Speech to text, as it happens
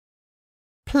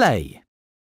Play.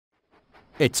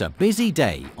 It's a busy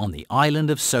day on the island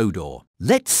of Sodor.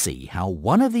 Let's see how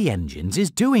one of the engines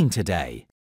is doing today.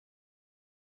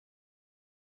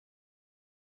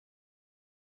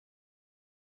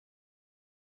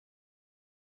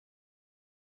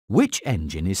 Which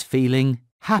engine is feeling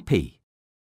happy?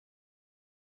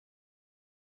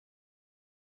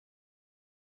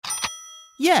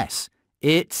 Yes,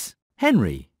 it's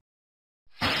Henry.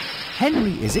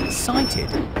 Henry is excited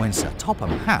when Sir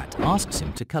Topham Hatt asks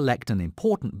him to collect an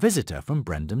important visitor from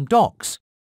Brendam Docks.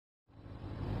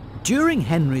 During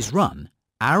Henry's run,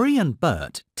 Ari and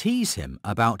Bert tease him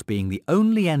about being the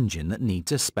only engine that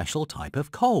needs a special type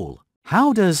of coal.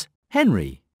 How does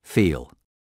Henry feel?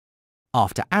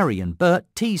 After Ari and Bert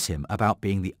tease him about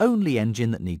being the only engine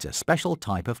that needs a special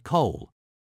type of coal.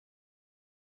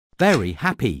 Very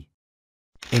happy.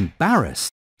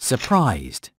 Embarrassed.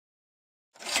 Surprised.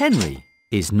 Henry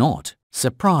is not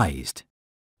surprised.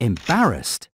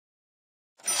 Embarrassed.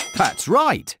 That's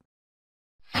right!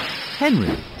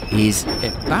 Henry is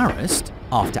embarrassed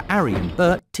after Ari and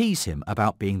Bert tease him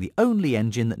about being the only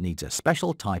engine that needs a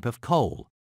special type of coal.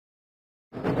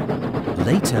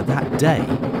 Later that day,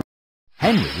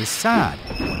 Henry is sad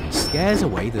when he scares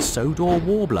away the Sodor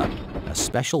warbler, a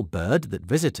special bird that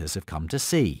visitors have come to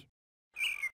see.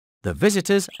 The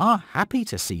visitors are happy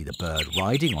to see the bird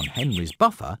riding on Henry's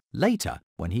buffer later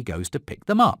when he goes to pick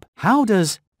them up. How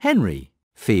does Henry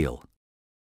feel?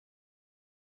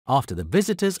 After the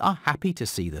visitors are happy to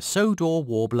see the Sodor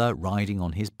warbler riding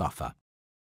on his buffer.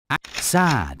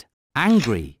 Sad,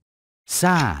 angry,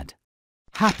 sad,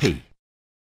 happy,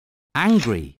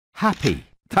 angry, happy.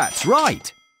 That's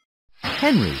right!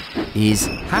 Henry is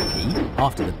happy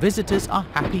after the visitors are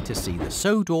happy to see the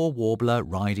Sodor warbler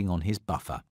riding on his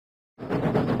buffer.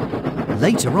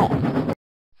 Later on,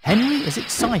 Henry is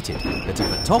excited that a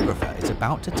photographer is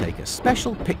about to take a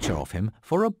special picture of him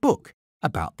for a book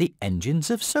about the engines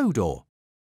of Sodor.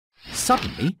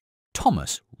 Suddenly,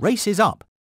 Thomas races up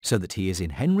so that he is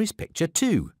in Henry's picture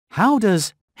too. How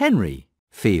does Henry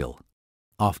feel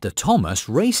after Thomas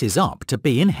races up to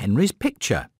be in Henry's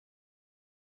picture?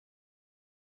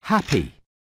 Happy.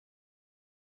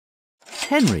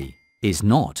 Henry is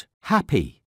not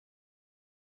happy.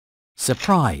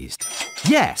 Surprised.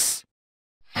 Yes!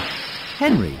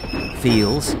 Henry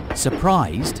feels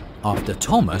surprised after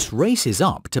Thomas races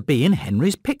up to be in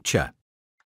Henry's picture.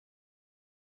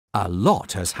 A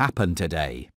lot has happened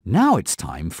today. Now it's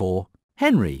time for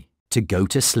Henry to go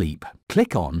to sleep.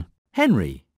 Click on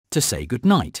Henry to say good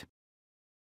night.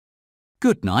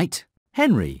 Good night,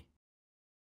 Henry.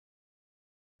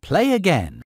 Play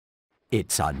again.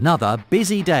 It's another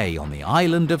busy day on the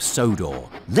island of Sodor.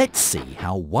 Let's see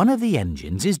how one of the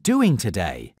engines is doing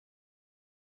today.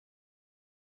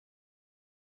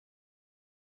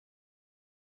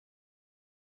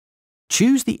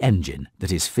 Choose the engine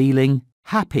that is feeling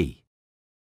happy.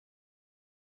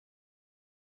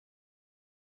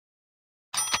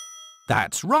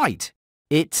 That's right!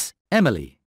 It's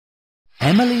Emily.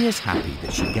 Emily is happy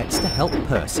that she gets to help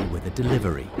Percy with a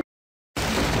delivery.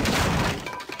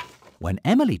 When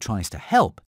Emily tries to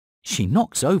help, she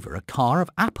knocks over a car of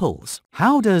apples.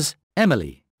 How does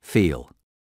Emily feel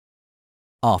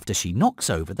after she knocks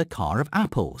over the car of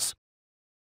apples?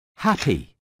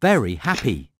 Happy, very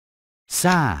happy.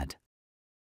 Sad.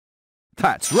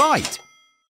 That's right!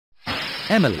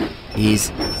 Emily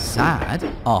is sad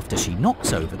after she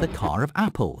knocks over the car of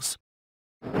apples.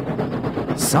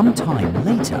 Sometime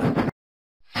later,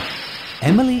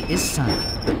 Emily is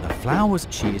sad that the flowers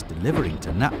she is delivering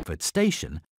to Knapford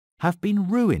Station have been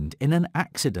ruined in an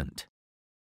accident.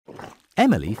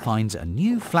 Emily finds a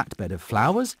new flatbed of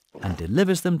flowers and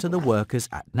delivers them to the workers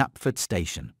at Knapford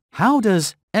Station. How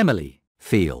does Emily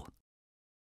feel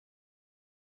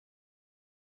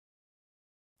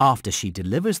after she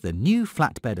delivers the new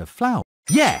flatbed of flowers?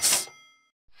 Yes!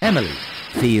 Emily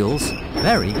feels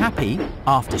very happy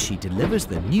after she delivers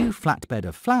the new flatbed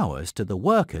of flowers to the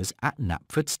workers at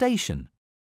Knapford Station.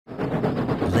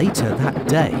 Later that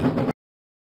day,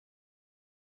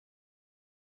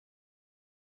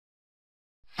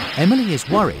 Emily is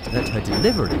worried that her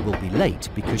delivery will be late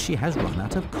because she has run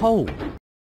out of coal.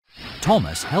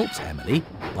 Thomas helps Emily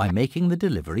by making the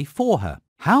delivery for her.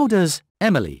 How does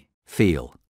Emily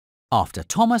feel after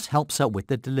Thomas helps her with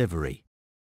the delivery?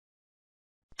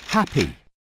 Happy.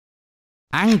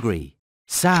 Angry.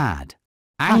 Sad.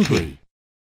 Angry.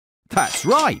 That's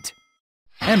right!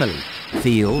 Emily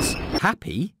feels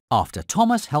happy after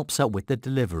Thomas helps her with the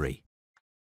delivery.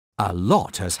 A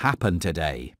lot has happened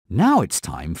today. Now it's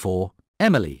time for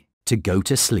Emily to go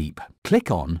to sleep.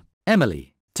 Click on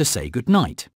Emily to say good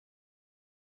night.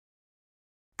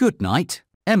 Good night,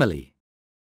 Emily.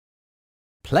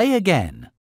 Play again.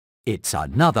 It's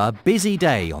another busy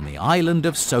day on the island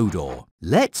of Sodor.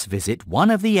 Let's visit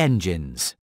one of the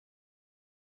engines.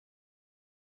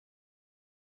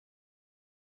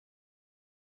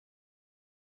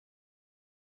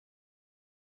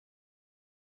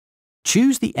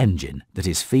 Choose the engine that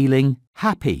is feeling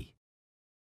happy.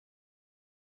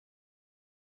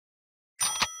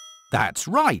 That's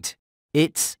right.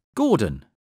 It's Gordon.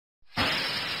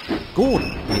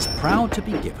 Gordon is proud to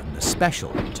be given the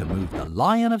special to move the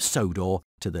Lion of Sodor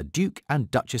to the Duke and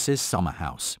Duchess's summer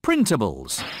house.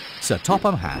 Printables. Sir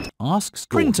Topham Hatt asks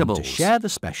Gordon to share the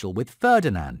special with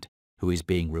Ferdinand, who is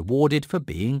being rewarded for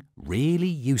being really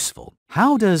useful.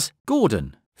 How does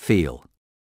Gordon feel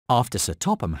after Sir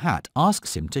Topham Hatt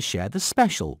asks him to share the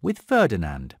special with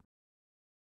Ferdinand?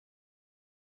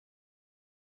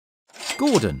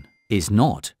 Gordon is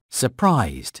not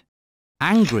surprised.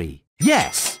 Angry,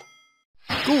 yes!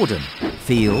 Gordon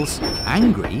feels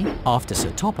angry after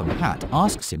Sir Topham Hatt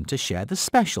asks him to share the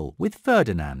special with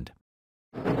Ferdinand.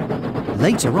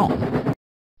 Later on,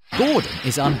 Gordon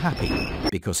is unhappy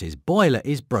because his boiler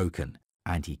is broken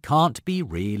and he can't be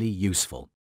really useful.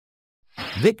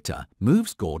 Victor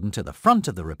moves Gordon to the front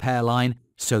of the repair line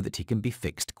so that he can be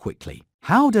fixed quickly.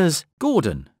 How does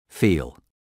Gordon feel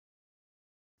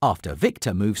after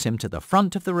Victor moves him to the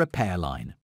front of the repair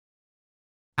line?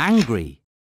 Angry,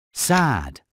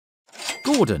 sad.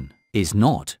 Gordon is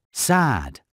not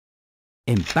sad.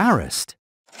 Embarrassed.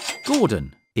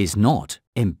 Gordon is not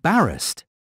embarrassed.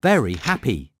 Very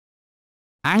happy.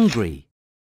 Angry.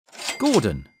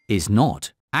 Gordon is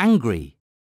not angry.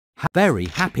 Very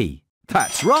happy.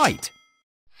 That's right.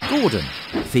 Gordon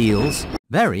feels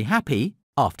very happy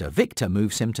after Victor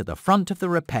moves him to the front of the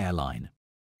repair line.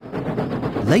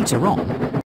 Later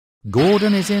on,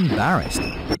 Gordon is embarrassed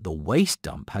that the waste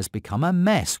dump has become a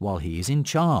mess while he is in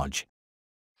charge.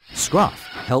 Scruff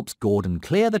helps Gordon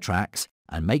clear the tracks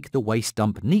and make the waste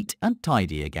dump neat and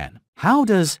tidy again. How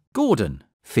does Gordon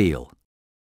feel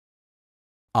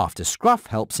after Scruff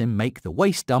helps him make the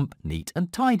waste dump neat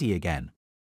and tidy again?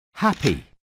 Happy.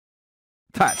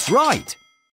 That's right!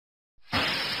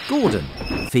 Gordon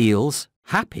feels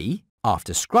happy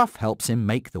after Scruff helps him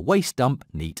make the waste dump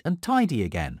neat and tidy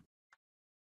again.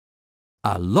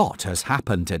 A lot has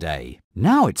happened today.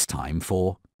 Now it's time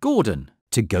for Gordon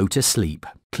to go to sleep.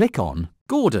 Click on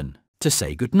Gordon to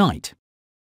say goodnight.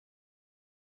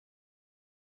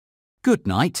 Good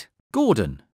night,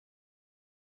 Gordon.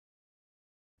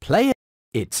 Play.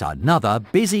 It's another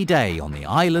busy day on the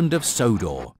island of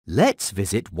Sodor. Let's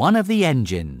visit one of the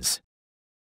engines.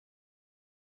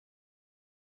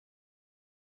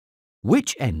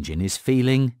 Which engine is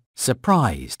feeling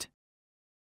surprised?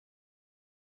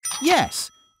 Yes,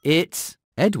 it's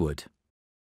Edward.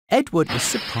 Edward is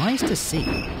surprised to see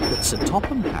that Sir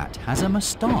Topham Hatt has a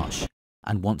moustache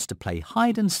and wants to play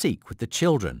hide and seek with the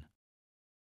children.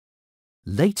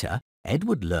 Later,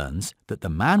 Edward learns that the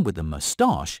man with the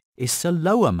moustache is Sir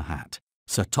Loam Hatt,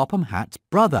 Sir Topham Hatt's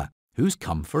brother, who's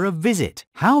come for a visit.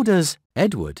 How does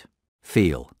Edward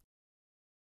feel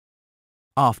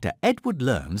after Edward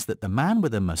learns that the man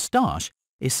with the moustache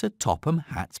is Sir Topham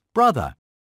Hatt's brother?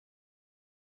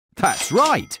 That's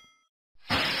right!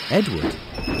 Edward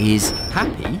is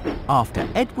happy after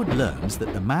Edward learns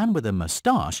that the man with the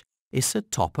moustache is Sir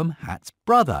Topham Hatt's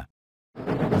brother.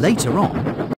 Later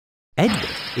on, Edward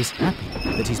is happy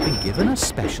that he's been given a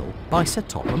special by Sir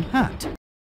Topham Hatt.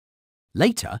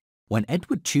 Later, when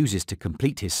Edward chooses to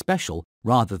complete his special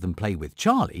rather than play with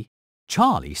Charlie,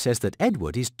 Charlie says that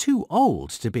Edward is too old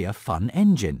to be a fun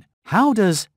engine. How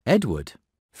does Edward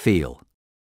feel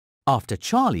after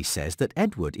Charlie says that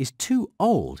Edward is too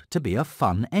old to be a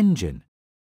fun engine?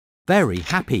 Very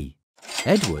happy.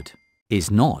 Edward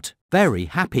is not very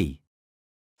happy.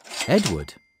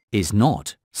 Edward is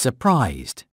not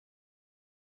surprised.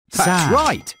 That's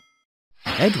right!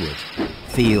 Edward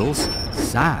feels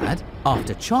sad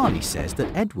after Charlie says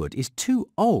that Edward is too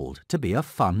old to be a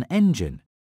fun engine.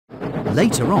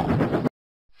 Later on,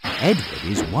 Edward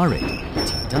is worried that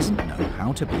he doesn't know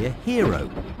how to be a hero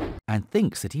and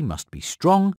thinks that he must be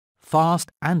strong,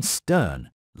 fast and stern,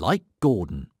 like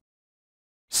Gordon.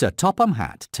 Sir Topham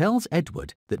Hatt tells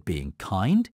Edward that being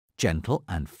kind, gentle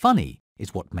and funny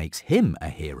is what makes him a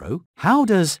hero. How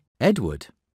does Edward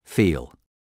feel?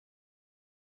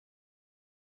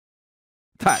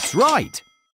 That's right!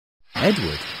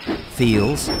 Edward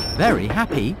feels very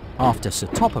happy after Sir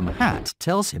Topham Hatt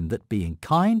tells him that being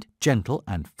kind, gentle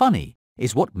and funny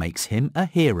is what makes him a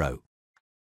hero.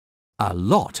 A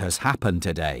lot has happened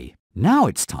today. Now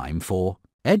it's time for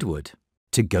Edward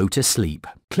to go to sleep.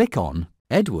 Click on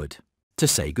Edward to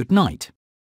say good night.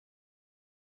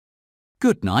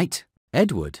 Good night,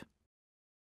 Edward.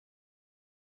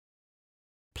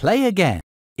 Play again.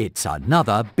 It's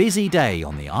another busy day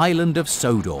on the island of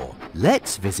Sodor.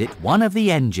 Let's visit one of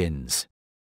the engines.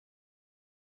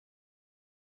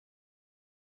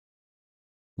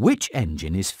 Which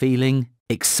engine is feeling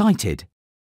excited?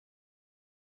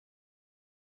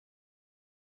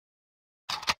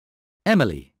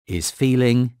 Emily is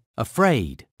feeling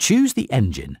afraid. Choose the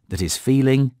engine that is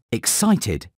feeling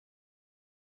excited.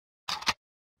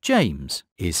 James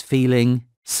is feeling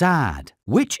sad.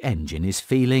 Which engine is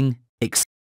feeling excited?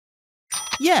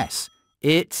 Yes,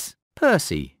 it's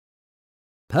Percy.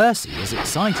 Percy is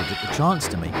excited at the chance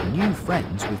to make new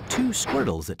friends with two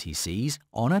squirrels that he sees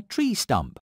on a tree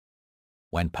stump.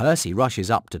 When Percy rushes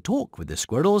up to talk with the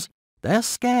squirrels, they're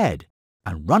scared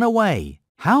and run away.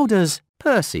 How does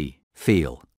Percy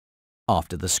feel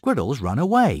after the squirrels run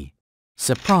away?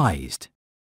 Surprised.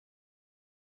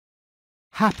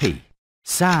 Happy.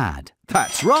 Sad.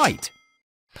 That's right.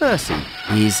 Percy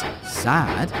is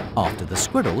sad after the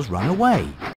squirrels run away.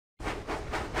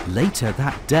 Later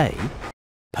that day,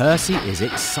 Percy is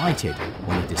excited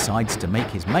when he decides to make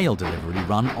his mail delivery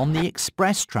run on the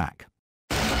express track.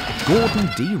 Gordon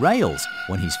derails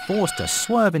when he's forced to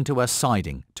swerve into a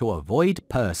siding to avoid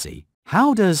Percy.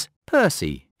 How does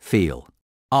Percy feel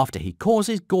after he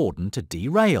causes Gordon to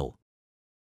derail?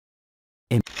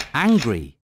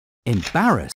 Angry.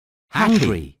 Embarrassed.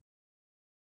 Angry.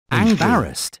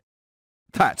 Embarrassed.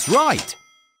 That's right.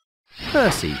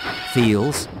 Percy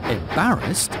feels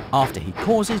embarrassed after he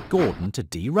causes Gordon to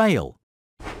derail.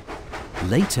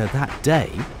 Later that day,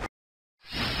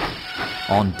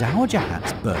 on Dowager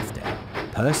Hat's birthday,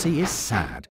 Percy is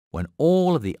sad when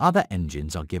all of the other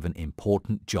engines are given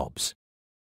important jobs.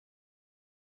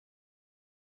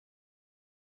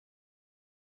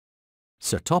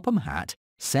 Sir Topham Hatt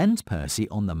sends Percy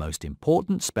on the most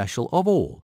important special of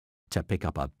all, to pick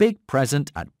up a big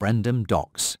present at Brendam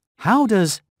Docks. How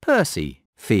does Percy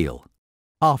feel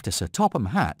after Sir Topham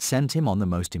Hatt sent him on the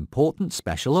most important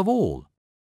special of all?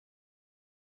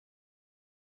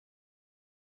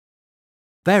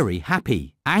 Very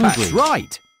happy. Angry. That's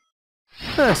right.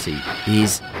 Percy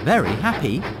is very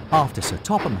happy after Sir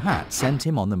Topham Hatt sent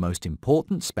him on the most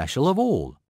important special of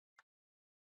all.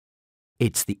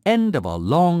 It's the end of a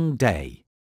long day,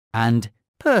 and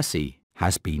Percy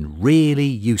has been really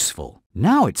useful.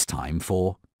 Now it's time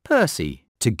for Percy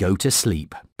to go to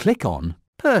sleep. Click on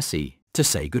Percy to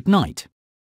say good night.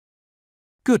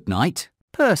 Good night,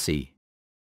 Percy.